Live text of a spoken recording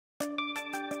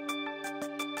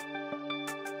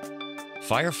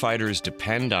Firefighters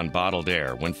depend on bottled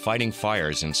air when fighting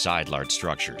fires inside large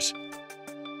structures.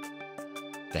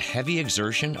 The heavy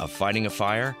exertion of fighting a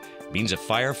fire means a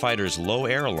firefighter's low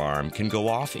air alarm can go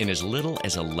off in as little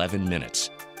as 11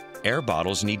 minutes. Air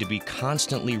bottles need to be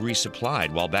constantly resupplied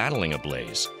while battling a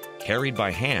blaze, carried by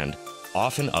hand,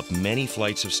 often up many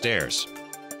flights of stairs.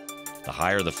 The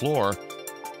higher the floor,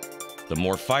 the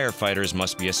more firefighters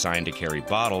must be assigned to carry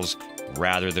bottles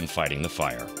rather than fighting the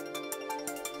fire.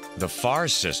 The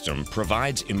FARS system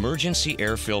provides emergency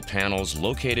air fill panels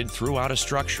located throughout a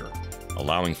structure,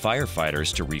 allowing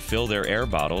firefighters to refill their air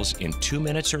bottles in 2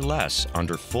 minutes or less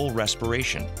under full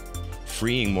respiration,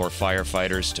 freeing more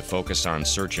firefighters to focus on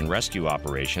search and rescue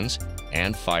operations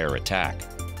and fire attack.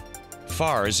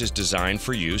 FARS is designed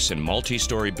for use in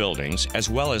multi-story buildings as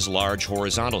well as large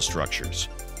horizontal structures.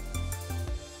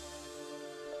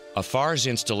 A FARS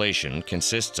installation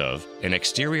consists of an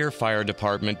exterior fire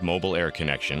department mobile air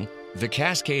connection, the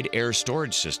Cascade Air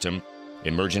Storage System,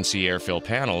 emergency air fill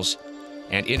panels,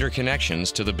 and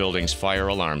interconnections to the building's fire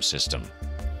alarm system.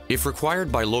 If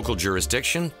required by local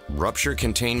jurisdiction, rupture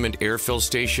containment air fill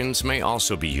stations may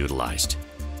also be utilized.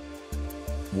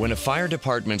 When a fire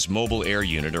department's mobile air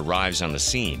unit arrives on the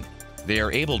scene, they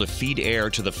are able to feed air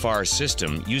to the FARS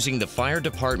system using the fire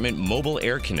department mobile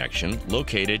air connection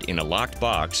located in a locked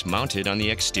box mounted on the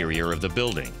exterior of the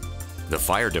building. The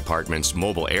fire department's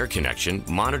mobile air connection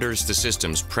monitors the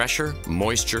system's pressure,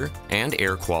 moisture, and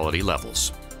air quality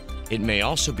levels. It may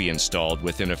also be installed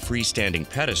within a freestanding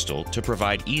pedestal to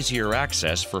provide easier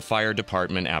access for fire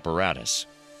department apparatus.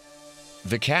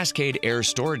 The Cascade Air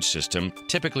Storage System,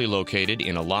 typically located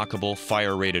in a lockable,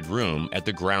 fire-rated room at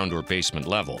the ground or basement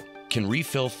level, can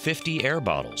refill 50 air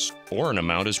bottles, or an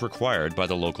amount as required by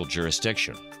the local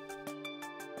jurisdiction.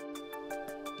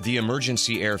 The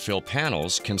emergency air fill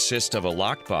panels consist of a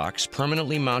locked box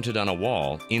permanently mounted on a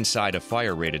wall inside a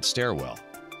fire-rated stairwell.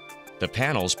 The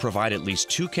panels provide at least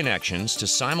 2 connections to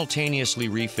simultaneously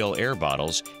refill air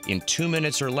bottles in 2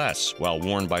 minutes or less while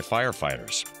worn by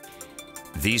firefighters.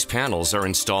 These panels are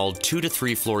installed 2 to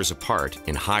 3 floors apart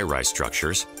in high-rise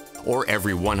structures, or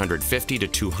every 150 to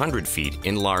 200 feet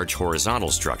in large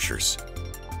horizontal structures.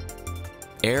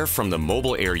 Air from the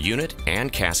mobile air unit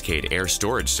and Cascade Air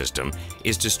Storage System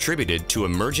is distributed to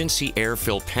emergency air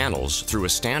fill panels through a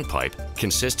standpipe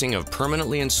consisting of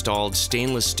permanently installed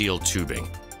stainless steel tubing.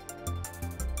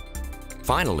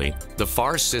 Finally, the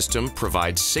FARS system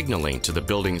provides signaling to the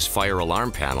building's fire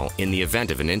alarm panel in the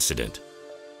event of an incident.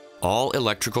 All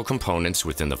electrical components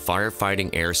within the firefighting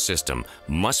air system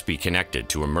must be connected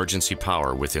to emergency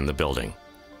power within the building.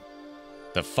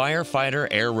 The Firefighter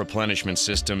Air Replenishment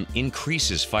System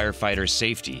increases firefighter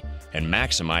safety and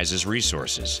maximizes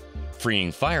resources,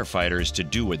 freeing firefighters to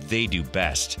do what they do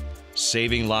best,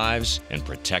 saving lives and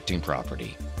protecting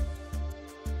property.